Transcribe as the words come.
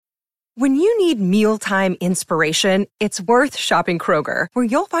When you need mealtime inspiration, it's worth shopping Kroger, where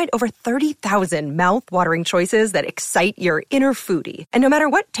you'll find over 30,000 mouth-watering choices that excite your inner foodie. And no matter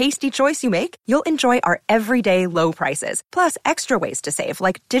what tasty choice you make, you'll enjoy our everyday low prices, plus extra ways to save,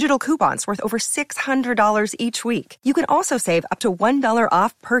 like digital coupons worth over $600 each week. You can also save up to $1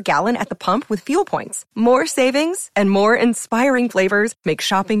 off per gallon at the pump with fuel points. More savings and more inspiring flavors make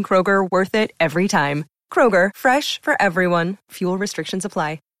shopping Kroger worth it every time. Kroger, fresh for everyone. Fuel restrictions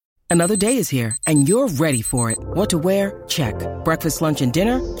apply. Another day is here, and you're ready for it. What to wear? Check. Breakfast, lunch, and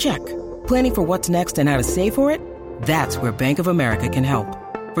dinner? Check. Planning for what's next and how to save for it? That's where Bank of America can help.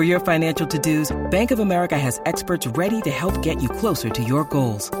 For your financial to-dos, Bank of America has experts ready to help get you closer to your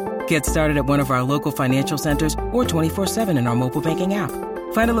goals. Get started at one of our local financial centers or 24/7 in our mobile banking app.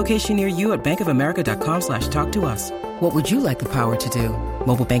 Find a location near you at bankofamerica.com/talktous. What would you like the power to do?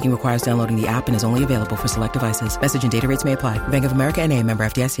 Mobile banking requires downloading the app and is only available for select devices. Message and data rates may apply. Bank of America N.A., member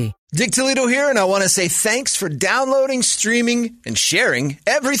FDIC. Dick Toledo here, and I want to say thanks for downloading, streaming, and sharing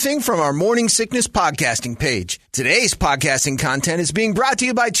everything from our Morning Sickness podcasting page. Today's podcasting content is being brought to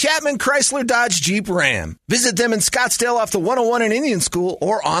you by Chapman Chrysler Dodge Jeep Ram. Visit them in Scottsdale off the 101 in Indian School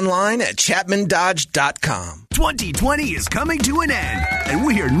or online at chapmandodge.com. 2020 is coming to an end, and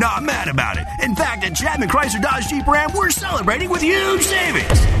we are not mad about it. In fact, at Chapman Chrysler Dodge Jeep Ram, we're celebrating with huge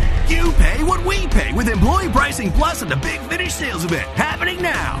savings. You pay what we pay with Employee Pricing Plus at the Big Finish Sales Event happening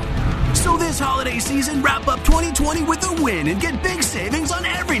now. So this holiday season, wrap up 2020 with a win and get big savings on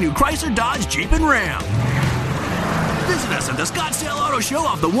every new Chrysler, Dodge, Jeep, and Ram. Visit us at the Scottsdale Auto Show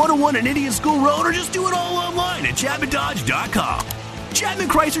off the 101 and Indian School Road, or just do it all online at ChapmanDodge.com. Chapman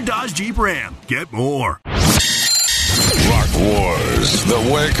Chrysler Dodge Jeep Ram. Get more. Rock Wars, the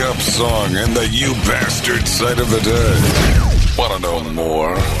wake-up song and the you bastard sight of the day. Want to know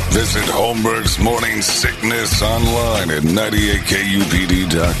more? Visit Holmberg's Morning Sickness online at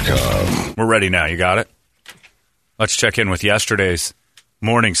 98kupd.com. We're ready now. You got it? Let's check in with yesterday's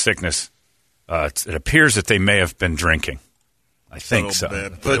morning sickness. It appears that they may have been drinking. I think so.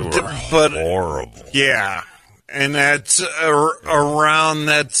 But horrible. Yeah. And that's around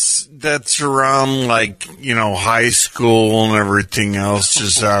like, high school and everything else,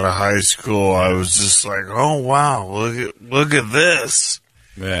 just out of high school. I was just like, oh wow, look at this.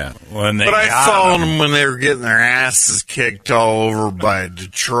 Yeah. But I followed them when they were getting their asses kicked all over by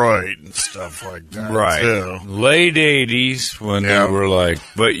Detroit and stuff like that. Right. Too. Late 80s when they were like,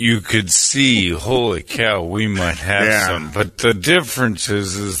 but you could see, holy cow, we might have some. But the difference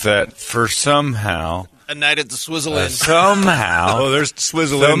is that for somehow, a night at the Swizzle Inn. Somehow, there's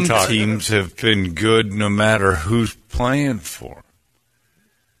Swizzle Inn some talk. teams have been good no matter who's playing for.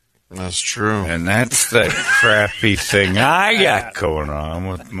 That's true. And that's the crappy thing I got going on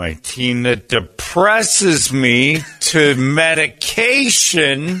with my team that depresses me to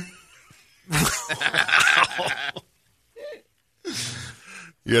medication.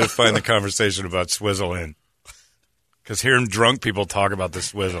 You got to find the conversation about Swizzle Inn. Because hearing drunk people talk about the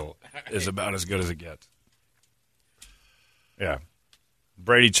Swizzle is about as good as it gets. Yeah.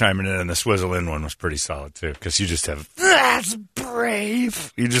 Brady chiming in on the Swizzle Inn one was pretty solid, too, because you just have, that's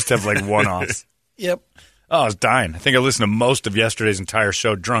brave. You just have, like, one-offs. Yep. Oh, I was dying. I think I listened to most of yesterday's entire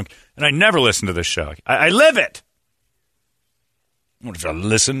show drunk, and I never listen to this show. I live it. What if I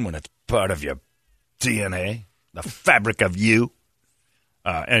listen when it's part of your DNA, the fabric of you?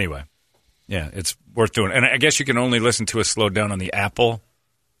 Anyway, yeah, it's worth doing. And I guess you can only listen to us slowed down on the Apple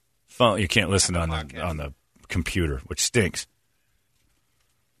phone. You can't listen on the computer, which stinks.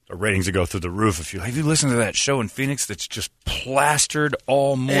 The ratings will go through the roof. Have you listened to that show in Phoenix that's just plastered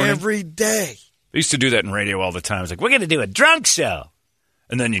all morning? Every day. They used to do that in radio all the time. It's like, we're going to do a drunk show.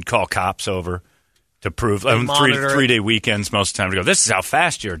 And then you'd call cops over to prove, 3-day weekends most of the time, to go, this is how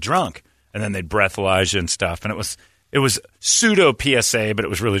fast you're drunk. And then they'd breathalyze you and stuff. And it was pseudo PSA, but it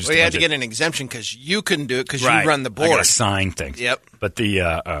was really just. Well, you had to get an exemption because you couldn't do it because right. you run the board. I got to sign things. Yep. But the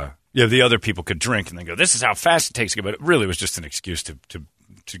other people could drink and then go, this is how fast it takes to go. But it really was just an excuse to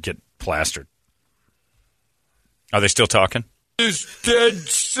get plastered. Are they still talking? This dead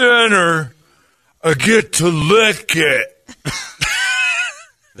center, I get to lick it.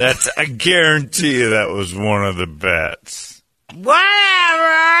 I guarantee you that was one of the bets.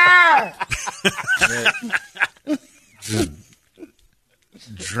 Whatever!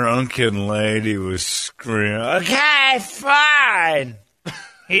 Drunken lady was screaming, okay, fine.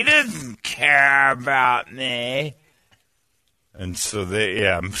 He doesn't care about me. And so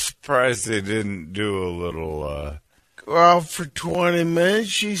I'm surprised they didn't do a little Well, for 20 minutes,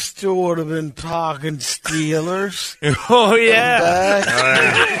 she still would have been talking Steelers. Oh, yeah.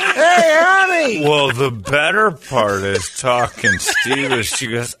 Hey, honey! Well, the better part is talking Steelers. She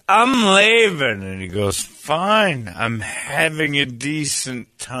goes, I'm leaving. And he goes, fine. I'm having a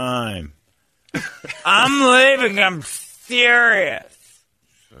decent time. I'm leaving. I'm serious.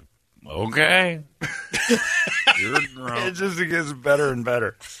 Okay. You're drunk. It gets better and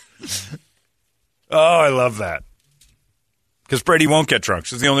better. Oh, I love that. Because Brady won't get drunk.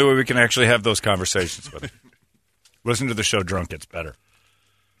 So it's the only way we can actually have those conversations with him. Listen to the show drunk gets better.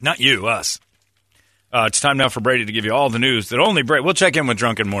 Not you, us. It's time now for Brady to give you all the news that only Brady. We'll check in with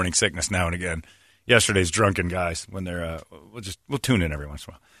drunken morning sickness now and again. Yesterday's drunken guys when they're we'll tune in every once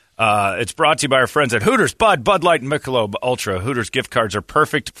in a while. It's brought to you by our friends at Hooters, Bud Light, and Michelob Ultra. Hooters gift cards are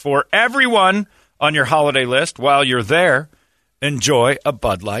perfect for everyone on your holiday list. While you're there, enjoy a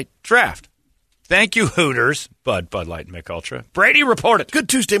Bud Light draft. Thank you, Hooters, Bud Light, and Mick Ultra. Brady, report it. Good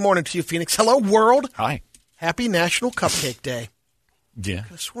Tuesday morning to you, Phoenix. Hello, world. Hi. Happy National Cupcake Day. Yeah. I could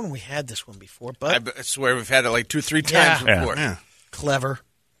have sworn we had this one before, but I swear we've had it like 2-3 times before. Yeah. clever.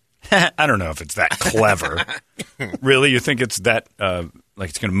 I don't know if it's that clever. Really? You think it's that, like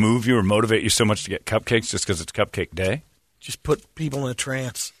it's going to move you or motivate you so much to get cupcakes just because it's Cupcake Day? Just put people in a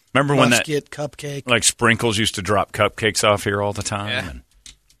trance. Remember when that get cupcake. Like Sprinkles used to drop cupcakes off here all the time? Yeah. And,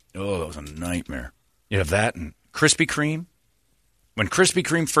 oh, that was a nightmare. You have that and Krispy Kreme. When Krispy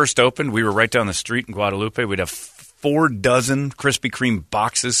Kreme first opened, we were right down the street in Guadalupe. We'd have 4 dozen Krispy Kreme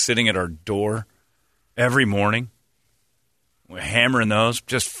boxes sitting at our door every morning. We're hammering those.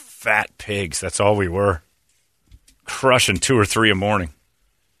 Just fat pigs. That's all we were. Crushing 2 or 3 a morning.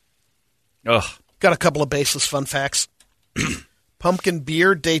 Ugh. Got a couple of baseless fun facts. Pumpkin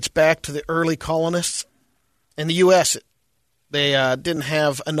beer dates back to the early colonists. In the U.S., they didn't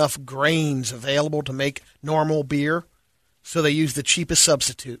have enough grains available to make normal beer, so they used the cheapest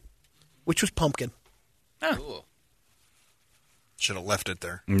substitute, which was pumpkin. Cool. Should have left it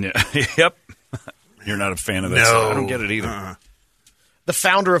there. Yeah. Yep. You're not a fan of that. No. So I don't get it either. The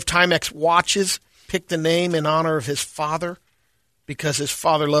founder of Timex watches picked the name in honor of his father because his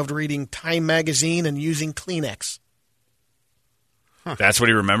father loved reading Time magazine and using Kleenex. That's what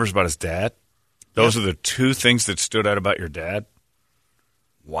he remembers about his dad? Those are the 2 things that stood out about your dad?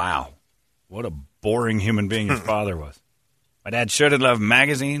 Wow. What a boring human being his father was. My dad should have loved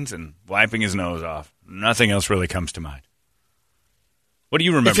magazines and wiping his nose off. Nothing else really comes to mind. What do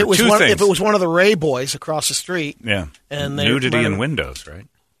you remember? If it was 2 things. If it was one of the Ray boys across the street. Yeah. And they nudity might in have- windows, right?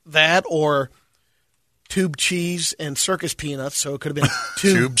 That or tube cheese and circus peanuts, so it could have been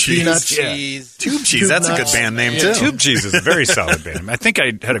tube cheese. peanuts. Cheese. Tube Cheese, that's a good nuts. band name, too. Tube cheese is a very solid band. I think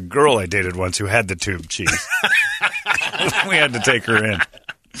I had a girl I dated once who had the tube cheese. We had to take her in.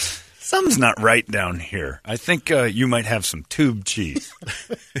 Something's not right down here. I think you might have some tube cheese.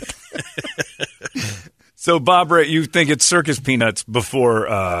 So, Bob, you think it's circus peanuts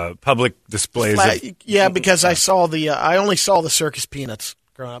before public displays? Yeah, because I saw I only saw the circus peanuts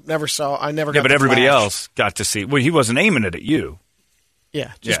growing up. I never. Yeah, got but the everybody Flash. else got to see. Well, he wasn't aiming it at you.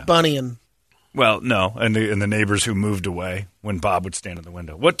 Yeah, just Yeah. Bunny and Well, no, and the neighbors who moved away when Bob would stand in the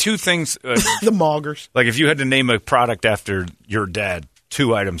window. What 2 things? the Moggers. Like if you had to name a product after your dad,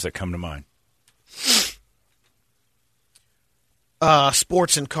 2 items that come to mind.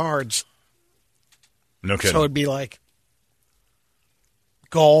 Sports and cards. No kidding. So it'd be like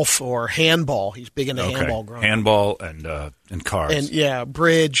golf or handball. He's big into Okay. handball growing up. Handball and cars. And yeah,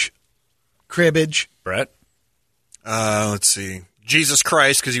 bridge, cribbage. Brett? Let's see. Jesus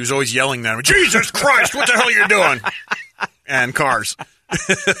Christ, because he was always yelling at him. Jesus Christ, what the hell are you doing? And cars.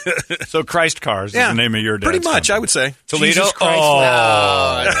 So Christ Cars is the name of your dad's Pretty much, company. I would say. Toledo? Jesus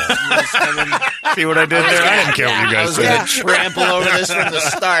Christ. See what I did there? I didn't care what you I guys was said. going to trample over this from the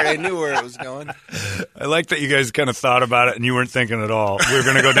start. I knew where it was going. I like that you guys kind of thought about it and you weren't thinking at all. We were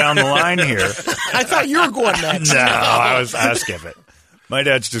going to go down the line here. I thought you were going next. No, I skip it. My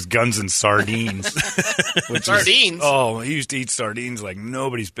dad's just guns and sardines. Sardines? He used to eat sardines like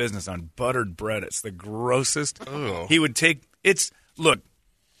nobody's business on buttered bread. It's the grossest. Oh. He would take look,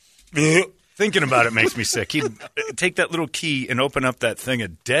 thinking about it makes me sick. He'd take that little key and open up that thing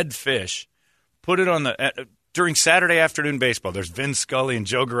of dead fish, put it on during Saturday afternoon baseball. There's Vin Scully and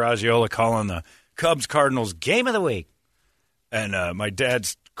Joe Garagiola calling the Cubs-Cardinals game of the week. And my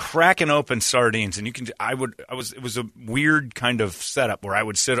dad's cracking open sardines, and it was a weird kind of setup where I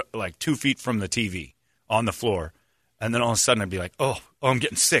would sit like 2 feet from the TV on the floor, and then all of a sudden I'd be like, oh, I'm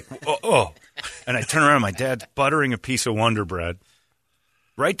getting sick. Oh. And I turn around, and my dad's buttering a piece of Wonder Bread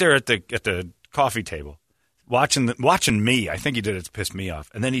right there at the coffee table, watching me. I think he did it to piss me off.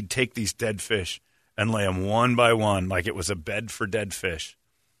 And then he'd take these dead fish and lay them one by one like it was a bed for dead fish.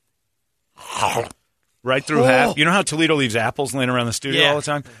 Right through half. You know how Toledo leaves apples laying around the studio all the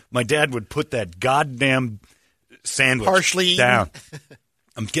time? My dad would put that goddamn sandwich partially down.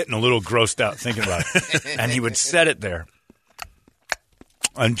 I'm getting a little grossed out thinking about it. And he would set it there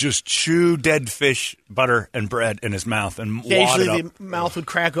and just chew dead fish, butter, and bread in his mouth and wad it up. Occasionally the mouth would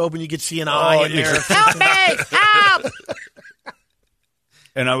crack open. You could see an eye in there. Help me! Help!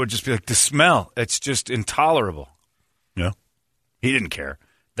 And I would just be like, the smell, it's just intolerable. You know? He didn't care.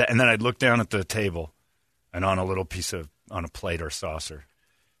 And then I'd look down at the table, and on a little piece of, on a plate or saucer,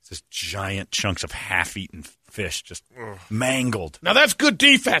 just giant chunks of half-eaten fish, just mangled. Now that's good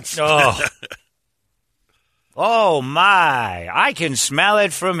defense. Oh. Oh, my. I can smell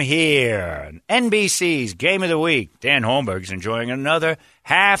it from here. NBC's Game of the Week. Dan Holmberg's enjoying another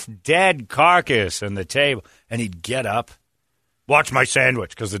half-dead carcass on the table. And he'd get up, watch my sandwich,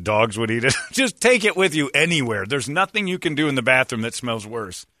 because the dogs would eat it. Just take it with you anywhere. There's nothing you can do in the bathroom that smells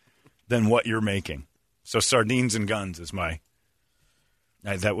worse than what you're making. So sardines and guns is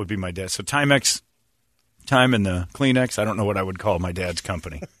that would be my dad. So Timex, Time and the Kleenex, I don't know what I would call my dad's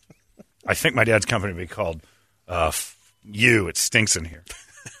company. I think my dad's company would be called it stinks in here.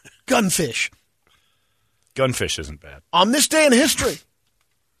 Gunfish. Gunfish isn't bad. On this day in history,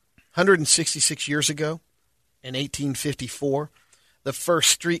 166 years ago, in 1854, the first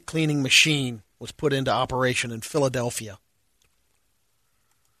street cleaning machine was put into operation in Philadelphia.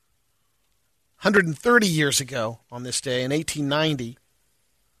 130 years ago, on this day, in 1890,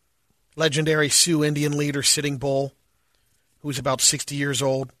 legendary Sioux Indian leader Sitting Bull, who was about 60 years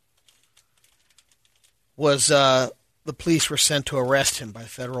old, the police were sent to arrest him by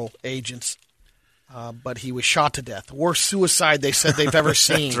federal agents, but he was shot to death. The worst suicide they said they've ever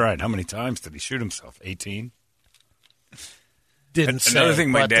seen. That's right. How many times did he shoot himself? 18? Didn't say. Another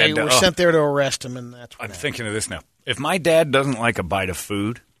thing my but dad they were sent there to arrest him, and that's what I'm happened. thinking of this now. If my dad doesn't like a bite of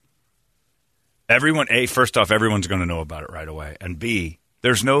food, everyone, first off, everyone's going to know about it right away. And B,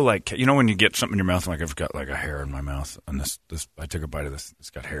 there's no when you get something in your mouth, like I've got like a hair in my mouth, and this I took a bite of this, it's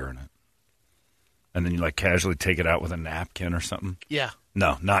got hair in it. And then you casually take it out with a napkin or something. Yeah.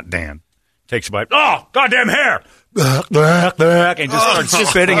 No, not Dan. Takes a bite. Oh, goddamn hair! And just starts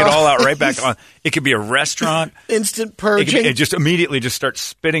spitting it all out right back on. It could be a restaurant. Instant purging. It just immediately just starts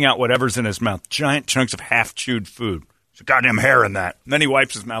spitting out whatever's in his mouth. Giant chunks of half-chewed food. There's goddamn hair in that. And then he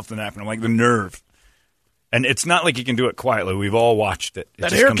wipes his mouth with a napkin. I'm like, the nerve. And it's not like he can do it quietly. We've all watched it.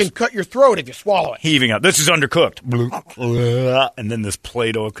 That hair can cut your throat if you swallow it. Heaving out. This is undercooked. And then this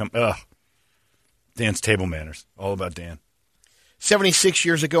Play-Doh comes. Ugh. Dan's table manners. All about Dan. 76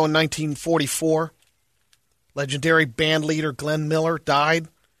 years ago in 1944, legendary band leader Glenn Miller died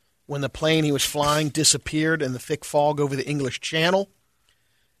when the plane he was flying disappeared in the thick fog over the English Channel.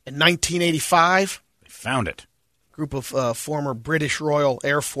 In 1985, they found it. A group of former British Royal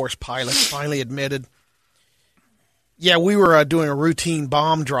Air Force pilots finally admitted, we were doing a routine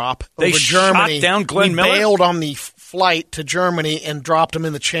bomb drop over Germany. Shot down Glenn Miller? We bailed on the flight to Germany and dropped him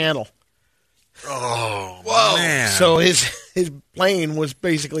in the Channel. Oh, whoa! Man. So his plane was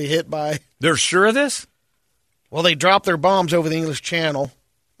basically hit by. They're sure of this? Well, they dropped their bombs over the English Channel,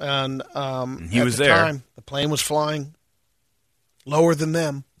 and he was there. Time, the plane was flying lower than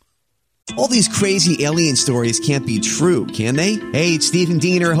them. All these crazy alien stories can't be true, can they? Hey, it's Stephen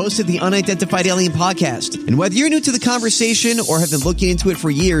Diener, host of the Unidentified Alien Podcast. And whether you're new to the conversation or have been looking into it for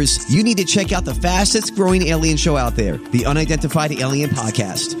years, you need to check out the fastest growing alien show out there, the Unidentified Alien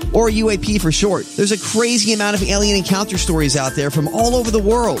Podcast, or UAP for short. There's a crazy amount of alien encounter stories out there from all over the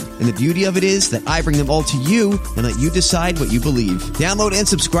world. And the beauty of it is that I bring them all to you and let you decide what you believe. Download and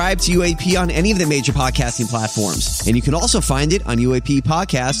subscribe to UAP on any of the major podcasting platforms. And you can also find it on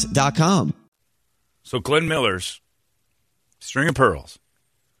UAPpodcast.com. So Glenn Miller's String of Pearls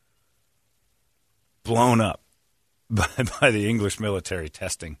blown up by the English military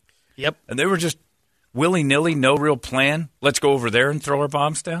testing. Yep. And they were just willy-nilly, no real plan. Let's go over there and throw our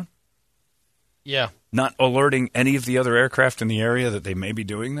bombs down? Yeah. Not alerting any of the other aircraft in the area that they may be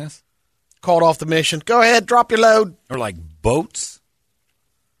doing this? Called off the mission. Go ahead, drop your load. Or like boats?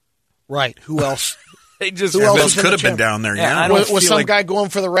 Right. Who else? They just Who else could have been down there? Yeah, was some guy going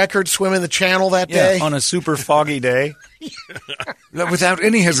for the record swimming the channel that day? On a super foggy day. Without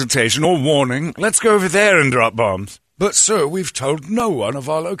any hesitation or warning, let's go over there and drop bombs. But, sir, we've told no one of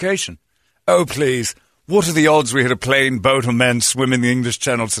our location. Oh, please. What are the odds we hit a plane, boat, or men swimming the English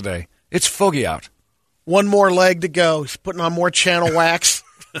Channel today? It's foggy out. One more leg to go. He's putting on more channel wax.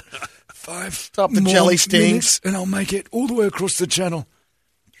 5 Stop the more jelly stings. minutes, and I'll make it all the way across the channel.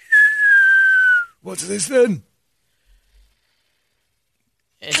 What's this then?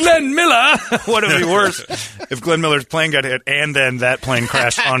 Glenn Miller. What would be worse if Glenn Miller's plane got hit and then that plane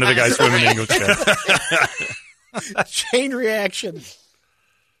crashed onto the guy swimming in English Channel? Chain reaction.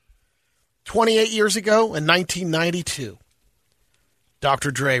 28 years ago, in 1992,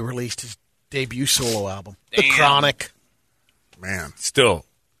 Dr. Dre released his debut solo album, The Chronic. Man, Still,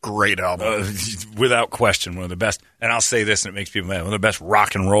 great album. without question, one of the best. And I'll say this, and it makes people mad, one of the best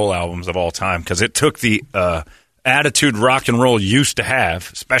rock and roll albums of all time, because it took the attitude rock and roll used to have,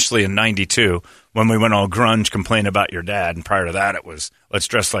 especially in 92, when we went all grunge, complain about your dad. And prior to that, it was, let's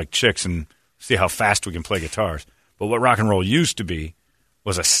dress like chicks and see how fast we can play guitars. But what rock and roll used to be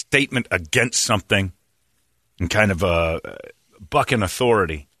was a statement against something and kind of a bucking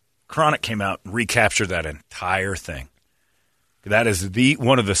authority. Chronic came out and recaptured that entire thing. That is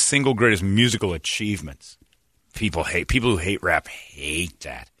one of the single greatest musical achievements. People who hate rap hate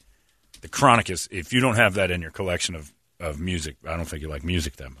that. The Chronic is, if you don't have that in your collection of music, I don't think you like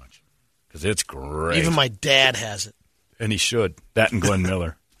music that much. Because it's great. Even my dad has it. And he should. That and Glenn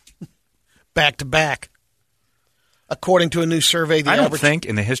Miller. Back to back. According to a new survey, I don't think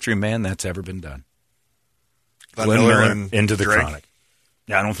in the history of man that's ever been done. Glenn Miller Miller into the Drake. Chronic.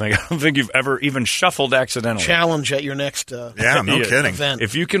 Yeah, I don't think you've ever even shuffled accidentally. Challenge at your next Yeah, no kidding. event.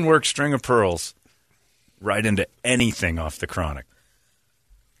 If you can work String of Pearls right into anything off the Chronic.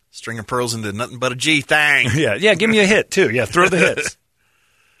 String of Pearls into nothing but a G thing. Yeah, give me a hit, too. Yeah, throw the hits.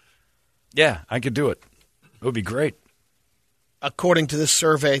 Yeah, I could do it. It would be great. According to this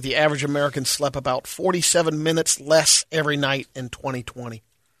survey, the average American slept about 47 minutes less every night in 2020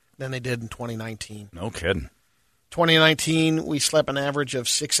 than they did in 2019. No kidding. 2019, we slept an average of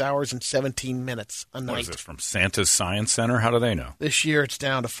 6 hours and 17 minutes a night. What is this, from Santa's Science Center? How do they know? This year, it's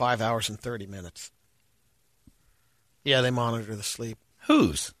down to 5 hours and 30 minutes. Yeah, they monitor the sleep.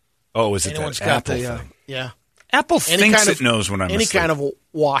 Whose? Oh, is it Anyone's that got Apple the, thing? yeah. Apple Any thinks kind it of- knows when I'm Any asleep. kind of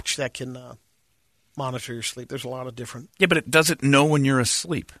watch that can monitor your sleep. There's a lot of different. Yeah, but it doesn't know when you're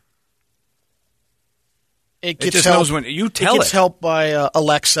asleep. It gets just help, knows when you tell it. gets it. help by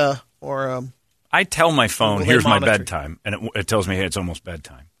Alexa or. I tell my phone, Well, they here's my monitor. bedtime, and it tells me, hey, it's almost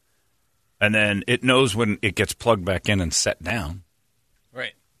bedtime. And then it knows when it gets plugged back in and set down.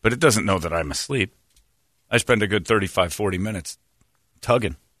 Right. But it doesn't know that I'm asleep. I spend a good 35, 40 minutes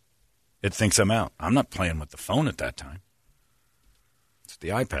tugging. It thinks I'm out. I'm not playing with the phone at that time. That's what the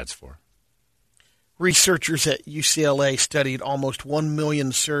iPad's for. Researchers at UCLA studied almost 1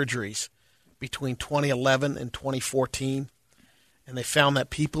 million surgeries between 2011 and 2014, and they found that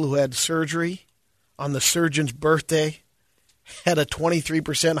people who had surgery on the surgeon's birthday had a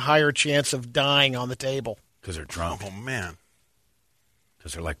 23% higher chance of dying on the table. Because they're drunk. Oh, man.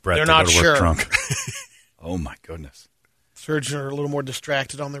 Because they're like Brett. They're They not go to work sure. drunk. Oh, my goodness. Surgeons are a little more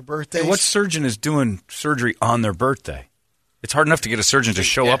distracted on their birthdays. Hey, what surgeon is doing surgery on their birthday? It's hard enough to get a surgeon to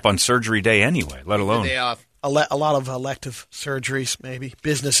show up on surgery day anyway, let alone. Day off. A lot of elective surgeries, maybe.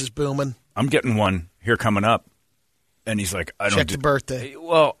 Business is booming. I'm getting one here coming up, and he's like, I don't Check the birthday.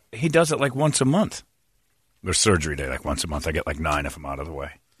 Well, he does it like once a month. There's surgery day like once a month. I get like 9 if I'm out of the way.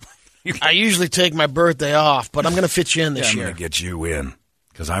 I usually take my birthday off, but I'm going to fit you in this I'm year. going to get you in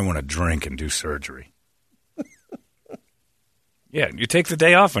because I want to drink and do surgery. Yeah, you take the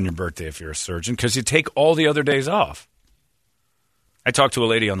day off on your birthday if you're a surgeon because you take all the other days off. I talked to a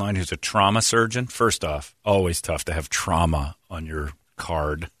lady online who's a trauma surgeon. First off, always tough to have trauma on your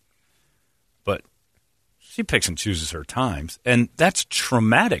card. But she picks and chooses her times. And that's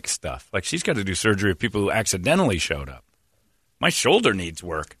traumatic stuff. Like she's got to do surgery of people who accidentally showed up. My shoulder needs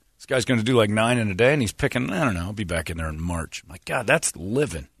work. This guy's going to do like 9 in a day, and he's picking, I don't know, I'll be back in there in March. I'm like, God, that's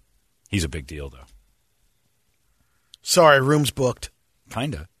living. He's a big deal, though. Sorry, room's booked.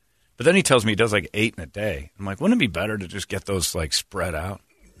 Kind of. But then he tells me he does like 8 in a day. I'm like, wouldn't it be better to just get those like spread out?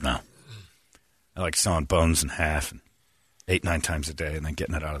 No. I like sawing bones in half and 8, 9 times a day and then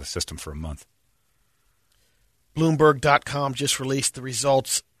getting it out of the system for a month. Bloomberg.com just released the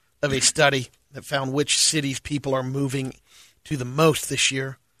results of a study that found which cities people are moving to the most this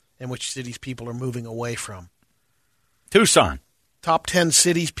year and which cities people are moving away from. Tucson. Top 10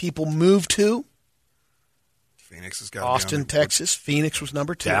 cities people move to. Phoenix has got Austin, Texas. Phoenix was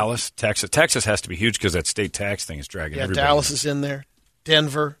number 2. Dallas, Texas. Texas has to be huge because that state tax thing is dragging Yeah, everybody. Dallas is in there.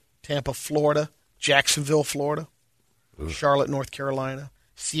 Denver, Tampa, Florida. Jacksonville, Florida. Charlotte, North Carolina.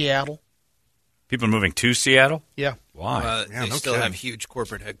 Seattle. People are moving to Seattle? Yeah. Why? They still have huge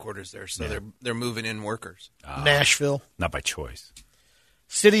corporate headquarters there, so they're moving in workers. Nashville. Not by choice.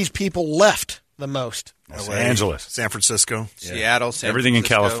 Cities people left the most. Los Angeles. San Francisco. Seattle, San Everything in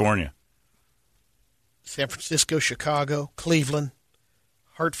Francisco. California. San Francisco, Chicago, Cleveland,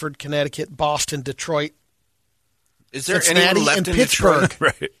 Hartford, Connecticut, Boston, Detroit. Is there Cincinnati anyone left and in Pittsburgh.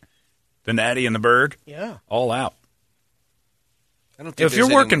 Detroit? Right. The Natty and the Bird. Yeah. All out. I don't think If you're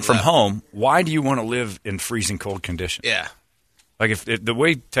there's working anyone from left. home, why do you want to live in freezing cold conditions? Yeah. Like if the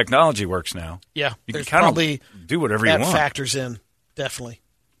way technology works now, Yeah, you can there's kind probably of do whatever you that want. factors in, definitely.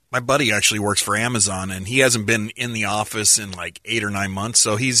 My buddy actually works for Amazon, and he hasn't been in the office in like 8 or 9 months.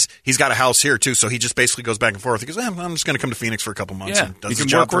 So he's got a house here too. So he just basically goes back and forth. He goes, I'm just going to come to Phoenix for a couple months. Yeah, and does he the can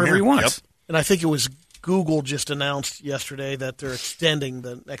job work from wherever here. he wants. Yep. And I think it was Google just announced yesterday that they're extending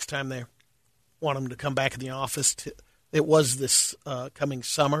the next time they want them to come back in the office. It was this coming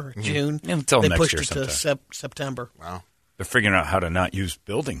summer, June. Yeah, until they next pushed year it to sometime. September. Wow. They're figuring out how to not use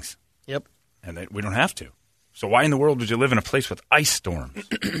buildings, Yep. and we don't have to. So why in the world would you live in a place with ice storms?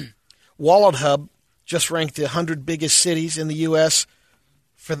 Wallet Hub just ranked the 100 biggest cities in the U.S.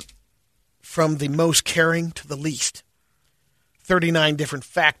 From the most caring to the least. 39 different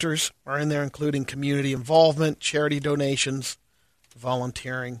factors are in there, including community involvement, charity donations,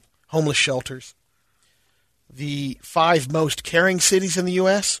 volunteering, homeless shelters. The 5 most caring cities in the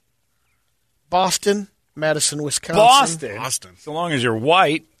U.S., Boston, Madison, Wisconsin. Boston. So long as you're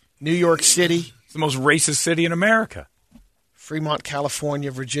white, New York City, it's the most racist city in America. Fremont, California,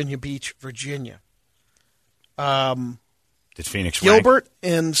 Virginia Beach, Virginia. Did Phoenix rank? Gilbert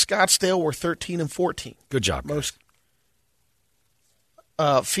and Scottsdale were 13 and 14. Good job. guys.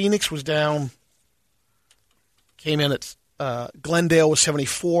 Most Phoenix was down, came in at Glendale was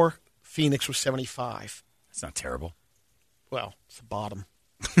 74, Phoenix was 75. It's not terrible. Well, it's the bottom.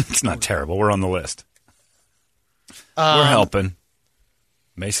 It's not terrible. We're on the list. We're helping.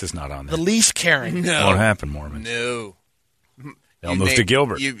 Mesa's not on there. The least caring. No. Won't happen, Mormons. No. They'll move to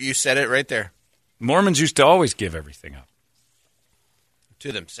Gilbert. You said it right there. Mormons used to always give everything up.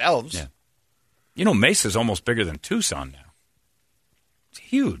 To themselves. Yeah. You know, Mesa's almost bigger than Tucson now. It's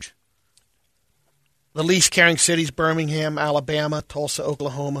huge. The least caring cities: Birmingham, Alabama; Tulsa,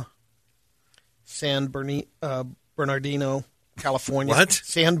 Oklahoma; San Bernardino, California. What?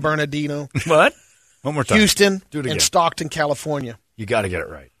 San Bernardino. What? One more time. Houston Do it again. and Stockton, California. You got to get it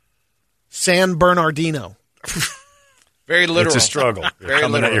right. San Bernardino. Very literal. It's a struggle. Very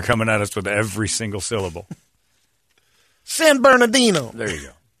literal. You're coming at us with every single syllable. San Bernardino. There you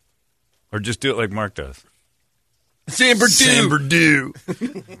go. Or just do it like Mark does. San Bernardino.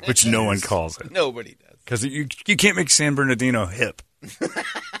 Which no one calls it. Nobody does. Because you can't make San Bernardino hip.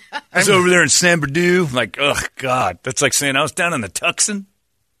 I was over there in San Bernardino. Like, ugh, God. That's like saying I was down in the Tucson.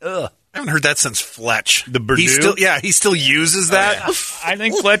 Ugh. I haven't heard that since Fletch. The Berdue? He still uses that. I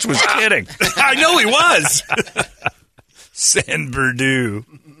think Fletch was kidding. I know he was. San Bernardino.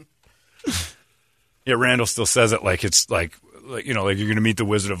 Yeah, Randall still says it like it's like you're going to meet the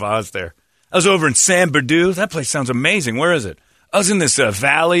Wizard of Oz there. I was over in San Bernardino. That place sounds amazing. Where is it? I was in this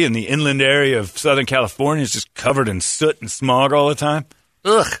valley in the inland area of Southern California. It's just covered in soot and smog all the time.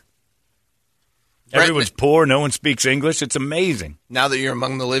 Ugh. Everyone's poor. No one speaks English. It's amazing. Now that you're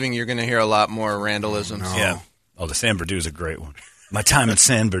among the living, you're going to hear a lot more Randallisms. No. Yeah. Oh, the San Bernardino is a great one. My time at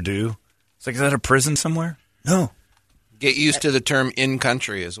San Bernardino. It's like, is that a prison somewhere? No. Get used to the term in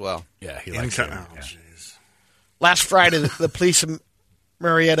country as well. Yeah, he likes it. Oh, Yeah. jeez. Last Friday, the police in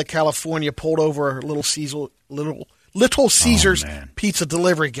Marietta, California, pulled over a Little Caesar's man. pizza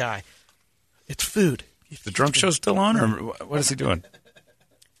delivery guy. It's food. The drunk show's still on, or what is he doing?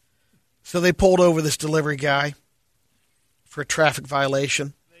 So they pulled over this delivery guy for a traffic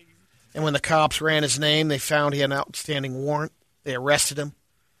violation. And when the cops ran his name, they found he had an outstanding warrant. They arrested him.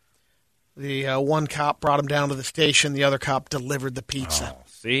 The one cop brought him down to the station. The other cop delivered the pizza. Oh,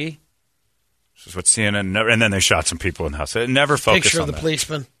 see? This is what CNN never, and then they shot some people in the house. It never focused Picture on of the that.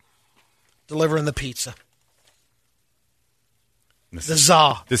 policeman delivering the pizza. This The is-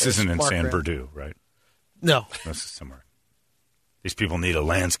 za. This as isn't in Mark San read. Bernardino, right? No. This is somewhere. These people need a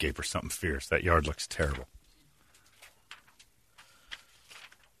landscape or something fierce. That yard looks terrible.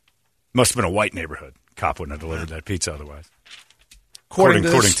 Must have been a white neighborhood. Cop wouldn't have delivered that pizza otherwise. According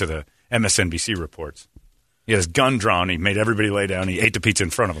to the MSNBC reports. He had his gun drawn. He made everybody lay down. He ate the pizza in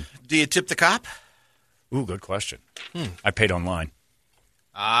front of him. Do you tip the cop? Ooh, good question. I paid online.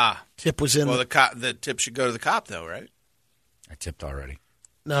 Ah. Tip was in. Well, the tip should go to the cop, though, right? I tipped already.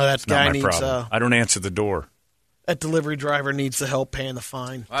 No, that It's not guy my needs. problem. I don't answer the door. That delivery driver needs the help paying the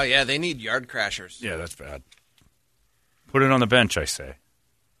fine. Oh, yeah, they need yard crashers. Yeah, that's bad. Put it on the bench, I say.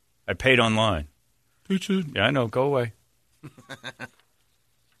 I paid online. Yeah, I know. Go away.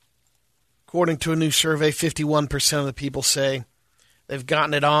 According to a new survey, 51% of the people say they've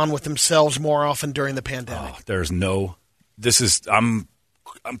gotten it on with themselves more often during the pandemic. Oh, there's no. This is. I'm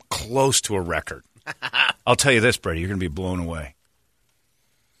close to a record. I'll tell you this, Brady. You're going to be blown away.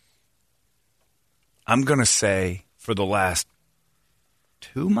 I'm going to say for the last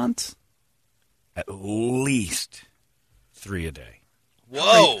 2 months, at least 3 a day.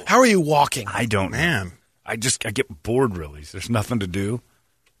 Whoa. How are you walking? I don't know. Man. I get bored really. There's nothing to do.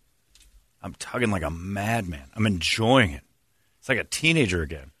 I'm tugging like a madman. I'm enjoying it. It's like a teenager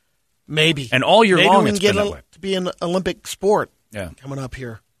again. Maybe. And all year long we it's can been get that way. to be an Olympic sport Yeah. coming up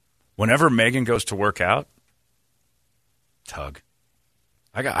here. Whenever Megan goes to work out, tug.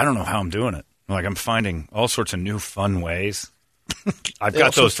 I don't know how I'm doing it. Like I'm finding all sorts of new fun ways. I've They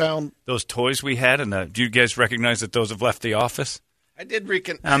got also those toys we had, and do you guys recognize that those have left the office? I did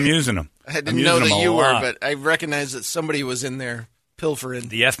I'm using them. I didn't know that you were, but I recognized that somebody was in there pilfering.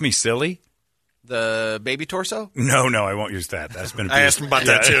 The F Me Silly? The baby torso? No, I won't use that. That's been abused. I asked him about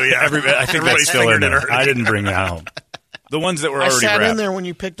that too, yeah. I think Everybody's that's still in fingered it there. already. I didn't bring that home. The ones that were I already sat wrapped. in there when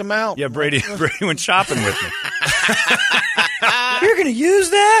you picked them out. Yeah, Brady went shopping with me. You're going to use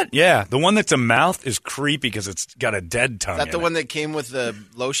that? Yeah. The one that's a mouth is creepy because it's got a dead tongue. Is that in the it. one that came with the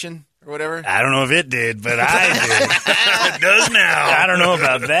lotion or whatever? I don't know if it did, but I did. It does now. I don't know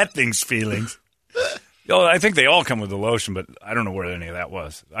about that thing's feelings. Oh, I think they all come with the lotion, but I don't know where any of that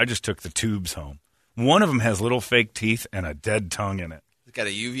was. I just took the tubes home. One of them has little fake teeth and a dead tongue in it. It's got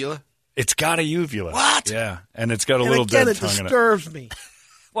a uvula? It's got a uvula. What? Yeah, and it's got a And little again, dead it tongue in it. disturbs me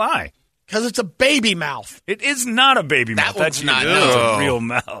Why? because it's a baby mouth. It is not a baby mouth. one's That's not, That's no. a real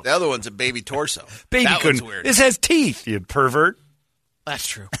mouth. The other one's a baby torso. Baby that couldn't. one's weird. This has teeth, you pervert. That's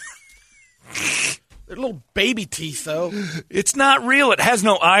true. They're little baby teeth, though. It's not real. It has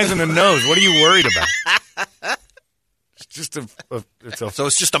no eyes and a nose. What are you worried about? It's just So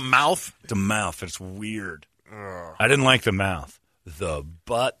it's just a mouth? It's a mouth. It's weird. I didn't like the mouth. The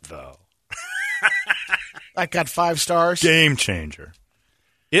butt, though. I got 5 stars. Game changer.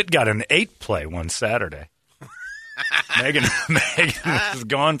 It got an 8 play one Saturday. Megan was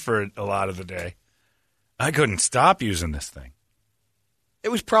gone for a lot of the day. I couldn't stop using this thing. It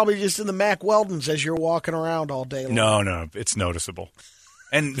was probably just in the Mack Weldons as you're walking around all day long. No, it's noticeable.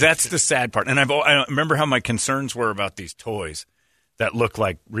 And that's the sad part. And I remember how my concerns were about these toys that look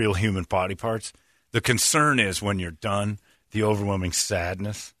like real human body parts. The concern is when you're done, the overwhelming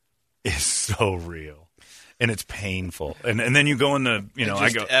sadness is so real. And it's painful. And then you go in the, I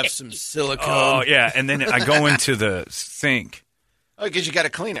go. F some silicone. Oh, yeah. And then I go into the sink. Oh, because you got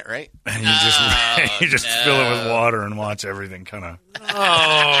to clean it, right? And you just fill it with water and watch everything kind of.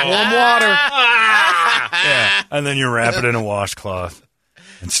 Warm water. Yeah. And then you wrap it in a washcloth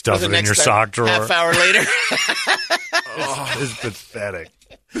and stuff The it in next your time, sock drawer. Half hour later. It's pathetic.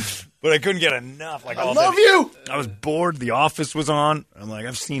 But I couldn't get enough. Like I love you. I was bored. The Office was on. I'm like,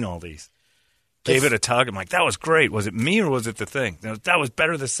 I've seen all these. Gave it a tug. I'm like, that was great. Was it me or was it the thing? That was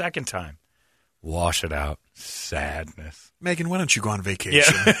better the second time. Wash it out. Sadness. Megan, why don't you go on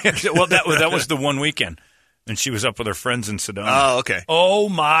vacation? Yeah. Well, that was the one weekend. And she was up with her friends in Sedona. Oh, okay. Oh,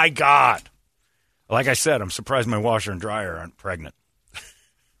 my God. Like I said, I'm surprised my washer and dryer aren't pregnant.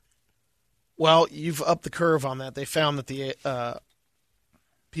 Well, you've upped the curve on that. They found that the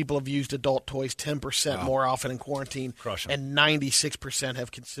people have used adult toys 10% more often in quarantine, Crush 'em. and 96%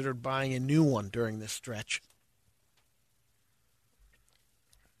 have considered buying a new one during this stretch.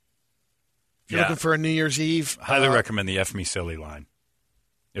 If you're looking for a New Year's Eve, Highly recommend the F Me Silly line.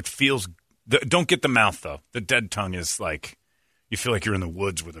 It feels. Don't get the mouth, though. The dead tongue is like, you feel like you're in the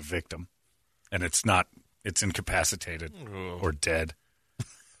woods with a victim, and it's not. It's incapacitated or dead.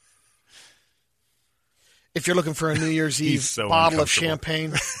 if you're looking for a New Year's Eve so bottle of uncomfortable.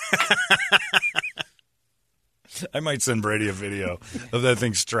 champagne, I might send Brady a video of that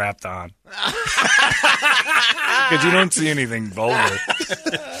thing strapped on. Because you don't see anything vulgar.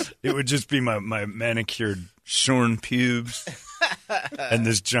 It would just be my manicured, shorn pubes and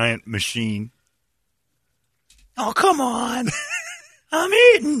this giant machine. Oh, come on. I'm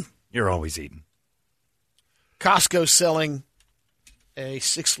eating. You're always eating. Costco's selling a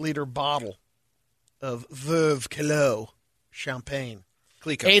 6-liter bottle of Veuve Clos champagne.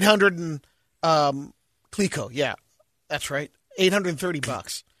 Clicquot. 800 and Clicquot, yeah, that's right.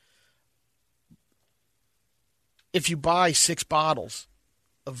 $830. If you buy 6 bottles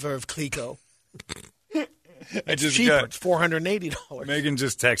of Veuve Clicquot, it's cheaper. It's $480. Megan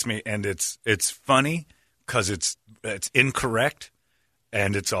just texted me, and it's funny because it's incorrect,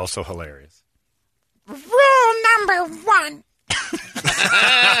 and it's also hilarious. Rule number 1.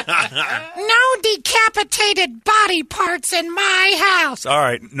 No decapitated body parts in my house. All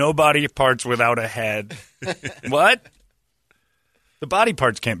right, no body parts without a head. What? The body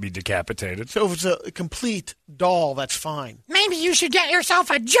parts can't be decapitated. So if it's a complete doll, that's fine. Maybe you should get yourself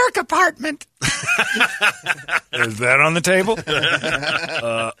a jerk apartment. Is that on the table?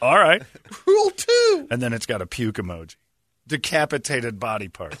 All right. Rule 2. And then it's got a puke emoji. Decapitated body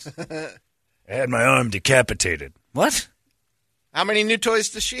parts. I had my arm decapitated. What? How many new toys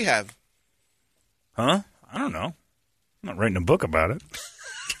does she have? Huh? I don't know. I'm not writing a book about it.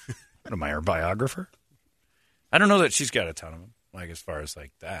 What am I, her biographer? I don't know that she's got a ton of them, like as far as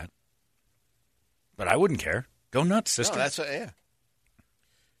like that. But I wouldn't care. Go nuts, sister. No, that's what, yeah.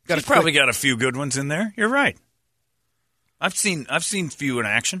 She's probably got a few good ones in there. You're right. I've seen few in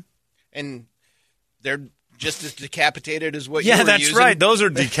action. And they're just as decapitated as what you were Yeah, that's using. right. Those are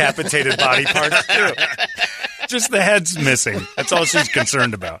decapitated body parts, too. Just the head's missing. That's all she's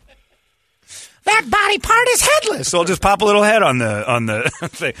concerned about. That body part is headless. So I'll just pop a little head on the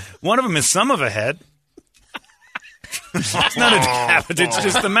thing. One of them is some of a head. It's not a decapitated, it's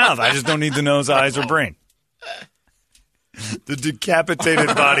just the mouth. I just don't need the nose, eyes, or brain. The decapitated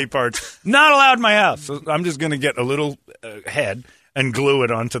body parts. Not allowed in my house. So I'm just going to get a little head and glue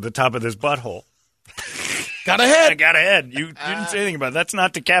it onto the top of this butthole. Got a head. I got a head. You didn't say anything about it. That's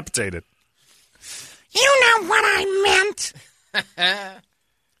not decapitated. You know what I meant.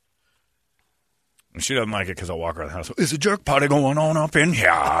 She doesn't like it because I'll walk around the house. Is a jerk party going on up in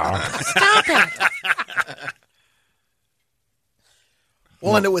here? Stop it.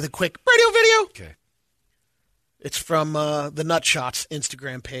 We'll end it with a quick radio video. Okay. It's from the Nutshots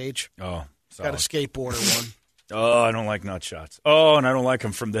Instagram page. Oh, got a skateboarder one. Oh, I don't like nut shots. Oh, and I don't like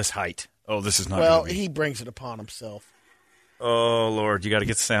them from this height. Oh, this is not. Well, gonna be. he brings it upon himself. Oh, Lord, you got to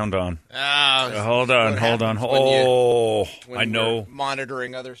get the sound on. Oh, Hold on. Oh, I know. You're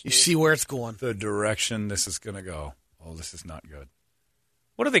monitoring others. You see where it's going. The direction this is going to go. Oh, this is not good.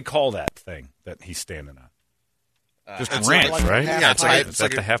 What do they call that thing that he's standing on? Just It's ranch, like right? Yeah, it's like, is that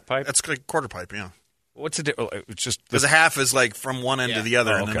the half pipe? That's like quarter pipe, yeah. What's the difference? It's just Because a half is like from one end to the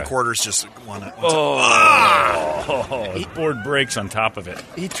other, and then the okay. quarter's just one. His board breaks on top of it.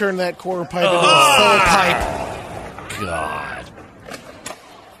 He turned that quarter pipe into a full pipe. God.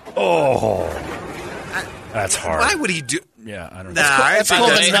 Oh. That's hard. Why would he do? Yeah, I don't Nah, know. I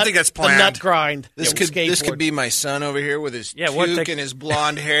think that's A planned. nut grind. This could be my son over here with his Yeah, what toque the- and his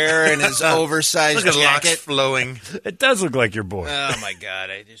blonde hair and his oversized Look at the locks jacket. flowing. It does look like your boy. Oh my God!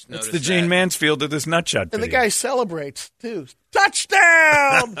 I just It's noticed the Jane that. Mansfield of this nutshot And the video. guy celebrates, too.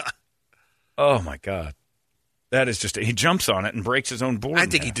 Touchdown! Oh, my God. That is just... He jumps on it and breaks his own board. I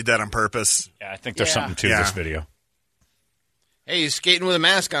think he did that on purpose. Yeah, I think there's Yeah. something to this video. Hey, he's skating with a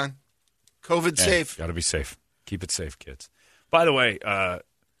mask on. COVID safe. Got to be safe. Keep it safe, kids. By the way,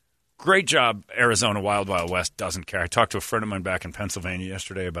 great job, Arizona Wild Wild West doesn't care. I talked to a friend of mine back in Pennsylvania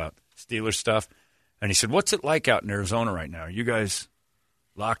yesterday about Steelers stuff, and he said, what's it like out in Arizona right now? Are you guys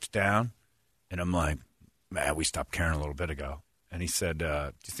locked down? And I'm like, man, we stopped caring a little bit ago. And he said, do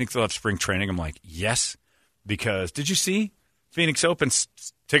you think they'll have spring training? I'm like, yes, because did you see Phoenix Open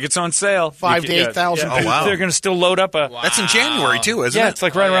tickets on sale? 5,000 to 8,000 Oh, wow. They're going to still load up a... That's in January, too, isn't it? Yeah, it's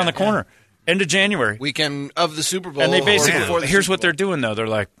like right around the corner. End of January. Weekend of the Super Bowl. And they or basically, before the here's Super what they're Bowl. doing, though. They're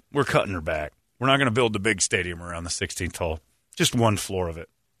like, we're cutting her back. We're not going to build the big stadium around the 16th hole. Just one floor of it.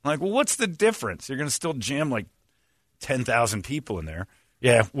 I'm like, well, what's the difference? You're going to still jam like 10,000 people in there.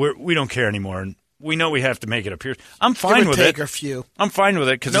 Yeah, we don't care anymore. And we know we have to make it appear. I'm fine with take it. a few. I'm fine with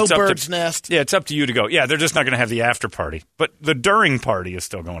it because No it's up bird's to, nest. Yeah, it's up to you to go. Yeah, they're just not going to have the after party. But the during party is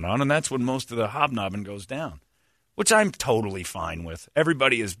still going on, and that's when most of the hobnobbing goes down, which I'm totally fine with.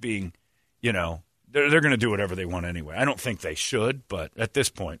 Everybody is being, they're going to do whatever they want anyway. I don't think they should, but at this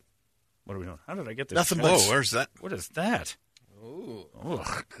point, what are we doing? How did I get this? Nothing shot? but- Whoa, where's that? What is that? Ooh.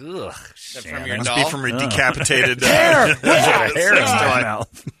 Ugh. That from your Must doll? be from a decapitated... There's a hair in my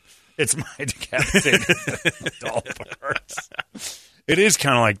mouth. It's my decapitated doll parts. It is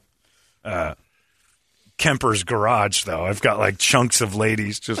kind of like Kemper's garage, though. I've got like chunks of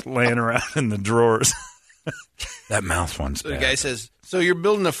ladies just laying around in the drawers. That mouth one's So bad. the guy says, so you're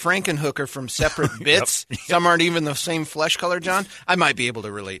building a Frankenhooker from separate bits? Some aren't even the same flesh color, John? I might be able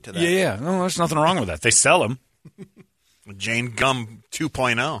to relate to that. Yeah. No, there's nothing wrong with that. They sell them. Jane Gum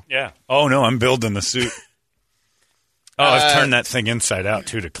 2.0. Yeah. Oh, no, I'm building the suit. Oh, I've turned that thing inside out,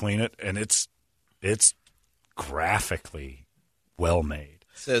 too, to clean it, and it's graphically well made.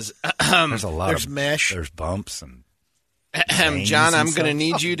 Says, There's a lot There's of mesh. There's bumps and John, I'm and going to stuff.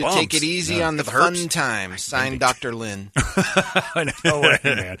 need you to Bumps. take it easy Yeah. on the The fun herps. times. Signed, Dr. Lynn. No way,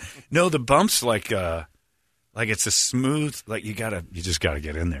 man. No, the bumps like it's a smooth. Like you just gotta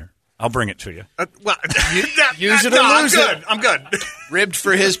get in there. I'll bring it to you. Use it or lose it. I'm good. Ribbed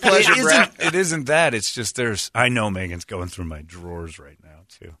for his pleasure, Brett. It isn't that. It's just I know Megan's going through my drawers right now,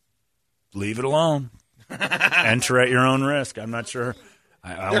 too. Leave it alone. Enter at your own risk. I'm not sure.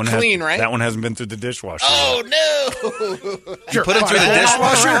 They're clean, right? That one hasn't been through the dishwasher. Oh, no. You put it through the Around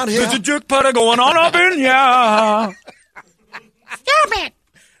dishwasher? here. There's a jerk putter going on up in here. Stop it!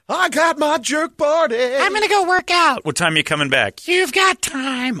 I got my jerk party. I'm gonna go work out. What time are you coming back? You've got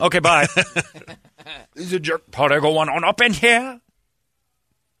time. Okay, bye. There's a jerk putter going on up in here.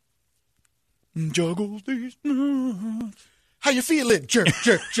 Juggles these nuts. How you feeling? Jerk,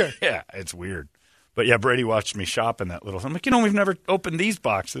 jerk, jerk. Yeah, it's weird. But yeah, Brady watched me shop in that little. I'm like, we've never opened these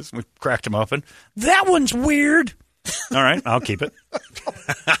boxes. We cracked them open. That one's weird. All right, I'll keep it.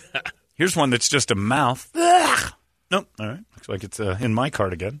 Here's one that's just a mouth. Ugh. Nope. All right. Looks like it's in my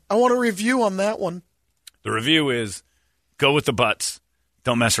cart again. I want a review on that one. The review is go with the butts.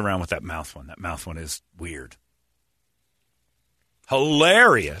 Don't mess around with that mouth one. That mouth one is weird.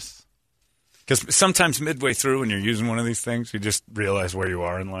 Hilarious. Because sometimes midway through when you're using one of these things, you just realize where you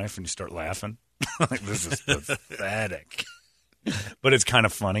are in life and you start laughing. Like, this is pathetic. But it's kind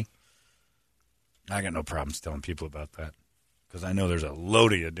of funny. I got no problems telling people about that because I know there's a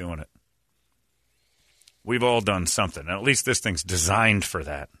load of you doing it. We've all done something. At least this thing's designed for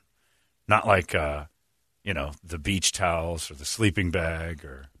that. Not like, the beach towels or the sleeping bag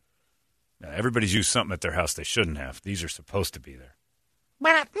or everybody's used something at their house they shouldn't have. These are supposed to be there.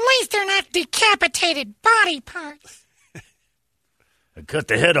 But at least they're not decapitated body parts. I cut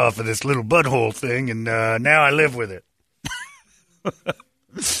the head off of this little butthole thing, and now I live with it.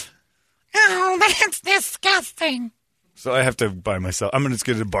 Oh, that's disgusting. So I have to buy myself. I'm going to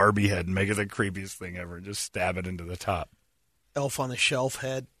get a Barbie head and make it the creepiest thing ever and just stab it into the top. Elf on a shelf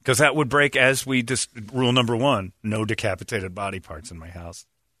head. Because that would break, as we just rule number 1, no decapitated body parts in my house.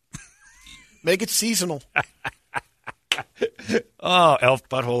 Make it seasonal. Oh, elf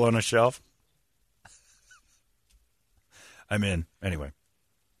butthole on a shelf. I'm in. Anyway,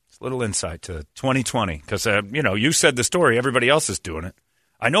 it's a little insight to 2020. Because, you said the story. Everybody else is doing it.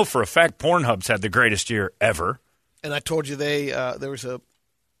 I know for a fact Pornhub's had the greatest year ever. And I told you there was a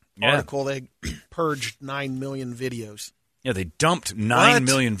article, they purged 9 million videos. Yeah, they dumped 9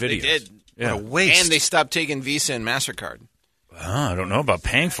 million videos. They did. Yeah. What a waste. And they stopped taking Visa and MasterCard. I don't know about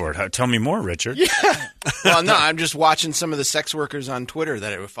paying for it. Tell me more, Richard. Yeah. Well, no, I'm just watching some of the sex workers on Twitter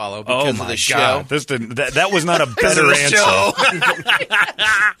that I would follow because of the show. God. That was not a better answer.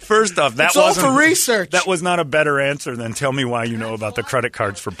 First off, It's all for research. That was not a better answer than tell me why you know about the credit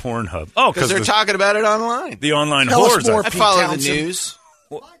cards for Pornhub. Oh, because they're talking about it online. The online Tell us whores. more, I follow the news.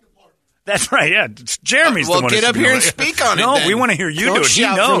 That's right, yeah. Jeremy's the one get who up should be here on and speak on it. No, then. we want to hear you Don't do it. He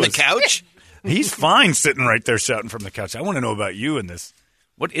shout knows. from the couch. He's fine sitting right there shouting from the couch. I want to know about you in this.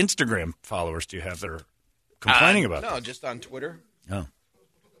 What Instagram followers do you have that are complaining about No, this? just on Twitter. Oh.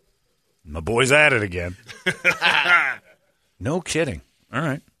 My boy's at it again. No kidding. All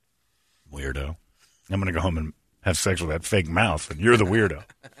right. Weirdo. I'm going to go home and have sex with that fake mouth, and you're the weirdo.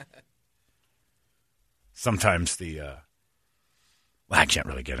 Sometimes I can't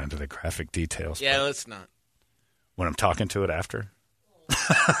really get into the graphic details. Yeah, let's not. When I'm talking to it after?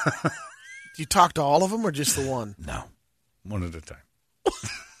 Do you talk to all of them or just the one? No. One at a time.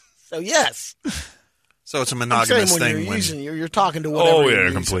 So, yes. So it's a I'm monogamous saying when thing. you're using you're talking to whatever Oh, you're yeah,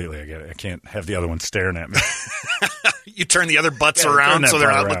 using. completely. I get it. I can't have the other one staring at me. You turn the other butts Yeah, turn around that so they're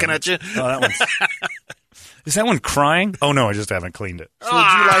butt not around. looking at you. Oh, that one's... Is that one crying? Oh, no, I just haven't cleaned it. So would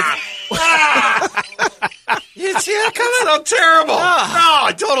you like... You see that coming? So terrible. No,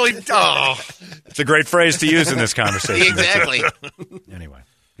 I totally. Oh. It's a great phrase to use in this conversation. Exactly. Anyway,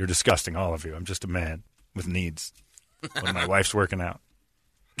 you're disgusting, all of you. I'm just a man with needs when my wife's working out.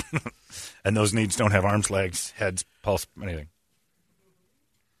 And those needs don't have arms, legs, heads, pulse, anything.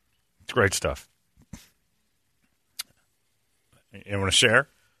 It's great stuff. You want to share?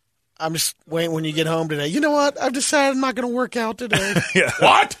 I'm just waiting when you get home today. You know what? I've decided I'm not going to work out today. Yeah.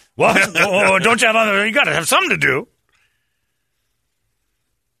 What? What? Oh, don't you have other? You got to have something to do.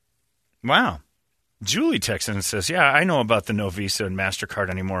 Wow. Julie texts in and says, "Yeah, I know about the no Visa and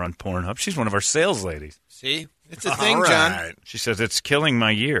MasterCard anymore on Pornhub. She's one of our sales ladies. See? It's a thing, John. She says it's killing my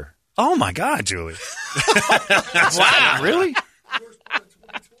year. Oh my God, Julie! Wow, really?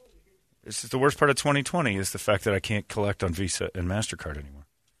 This is the worst part of 2020 is the fact that I can't collect on Visa and MasterCard anymore.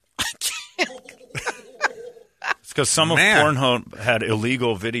 It's because some of Pornhub had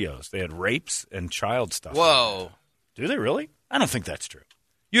illegal videos. They had rapes and child stuff. Whoa. Do they really? I don't think that's true.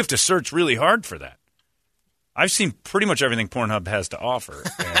 You have to search really hard for that. I've seen pretty much everything Pornhub has to offer.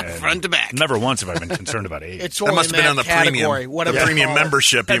 Front to back. Never once have I been concerned about age. It's That only must have been on the category. premium, Whatever the they premium call it.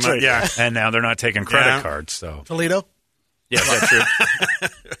 membership. That's right. Yeah. And now they're not taking credit cards. So Toledo? yeah, that's true.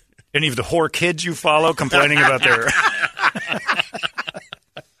 Any of the whore kids you follow complaining about their...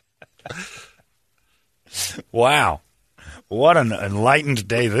 Wow. What an enlightened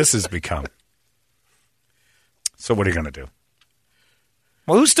day this has become. So what are you going to do?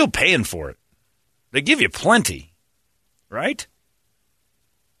 Well, who's still paying for it? They give you plenty, right?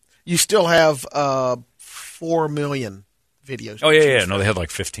 You still have 4 million videos. Oh, yeah. No, they had like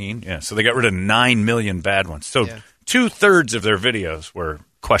 15. Yeah, so they got rid of 9 million bad ones. So 2/3 of their videos were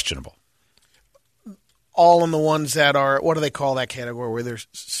questionable. All in the ones that are, what do they call that category where they're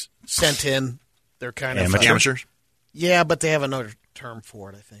sent in? They're kind of Amateurs? Yeah, but they have another term for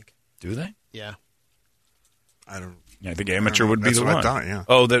it, I think. Do they? Yeah. I think amateur would be That's the what one. I thought, yeah.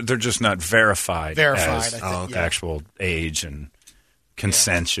 Oh, they're just not verified. Verified, as I think, actual age and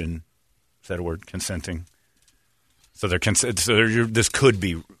consension. Is that a word? Consenting. So this could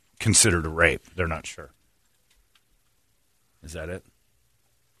be considered a rape. They're not sure. Is that it?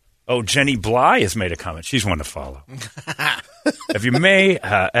 Oh, Jenny Bly has made a comment. She's one to follow. As you may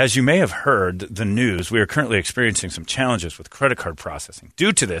have heard the news, we are currently experiencing some challenges with credit card processing.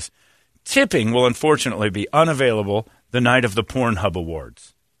 Due to this, tipping will unfortunately be unavailable the night of the Pornhub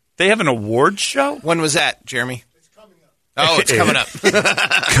Awards. They have an award show? When was that, Jeremy? It's coming up. Oh, it's coming up.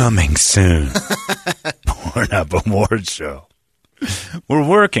 Coming soon. Pornhub Awards show. We're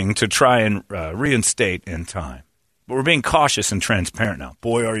working to try and reinstate in time. But we're being cautious and transparent now.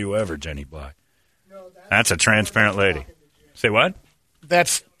 Boy, are you ever, Jenny Bly. That's a transparent lady. Say what?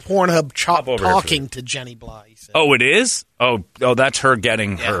 That's Pornhub talking to to Jenny Bly. He said. Oh, it is? Oh, that's her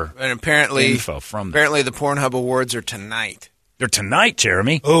getting her And apparently, info from them. apparently the Pornhub Awards are tonight. They're tonight,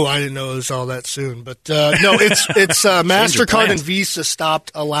 Jeremy. Oh, I didn't know it was all that soon. But no, it's MasterCard and Visa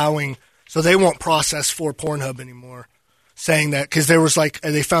stopped allowing, so they won't process for Pornhub anymore, saying that because there was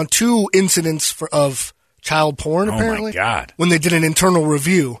they found 2 incidents of child porn, apparently. Oh, my God. When they did an internal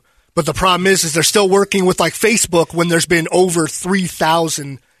review. But the problem is they're still working with Facebook when there's been over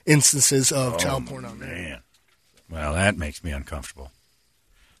 3,000 instances of child porn on there. Man. Well, that makes me uncomfortable.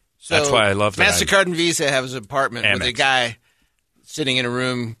 So That's why I love that. MasterCard and Visa have his apartment with a guy sitting in a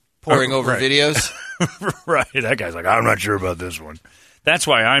room poring over videos. Right. That guy's like, I'm not sure about this one. That's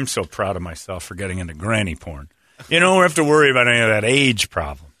why I'm so proud of myself for getting into granny porn. You don't have to worry about any of that age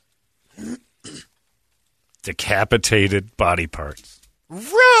problem. Decapitated body parts.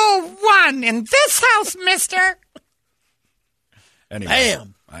 Rule 1 in this house, mister. Anyway,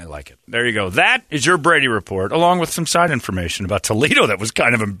 Bam. I like it. There you go. That is your Brady Report, along with some side information about Toledo that was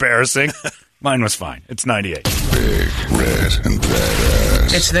kind of embarrassing. Mine was fine. It's 98. Big, red, and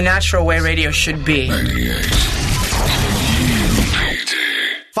badass. It's the natural way radio should be. 98.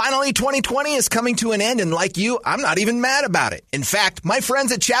 Finally, 2020 is coming to an end, and like you, I'm not even mad about it. In fact, my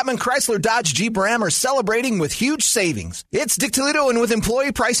friends at Chapman Chrysler Dodge Jeep Ram are celebrating with huge savings. It's Dick Toledo, and with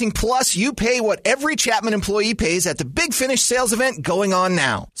Employee Pricing Plus, you pay what every Chapman employee pays at the Big Finish sales event going on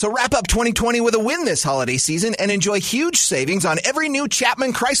now. So wrap up 2020 with a win this holiday season and enjoy huge savings on every new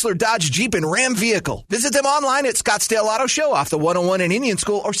Chapman Chrysler Dodge Jeep and Ram vehicle. Visit them online at Scottsdale Auto Show off the 101 in Indian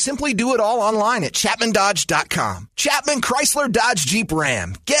School, or simply do it all online at ChapmanDodge.com. Chapman Chrysler Dodge Jeep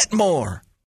Ram. Get more.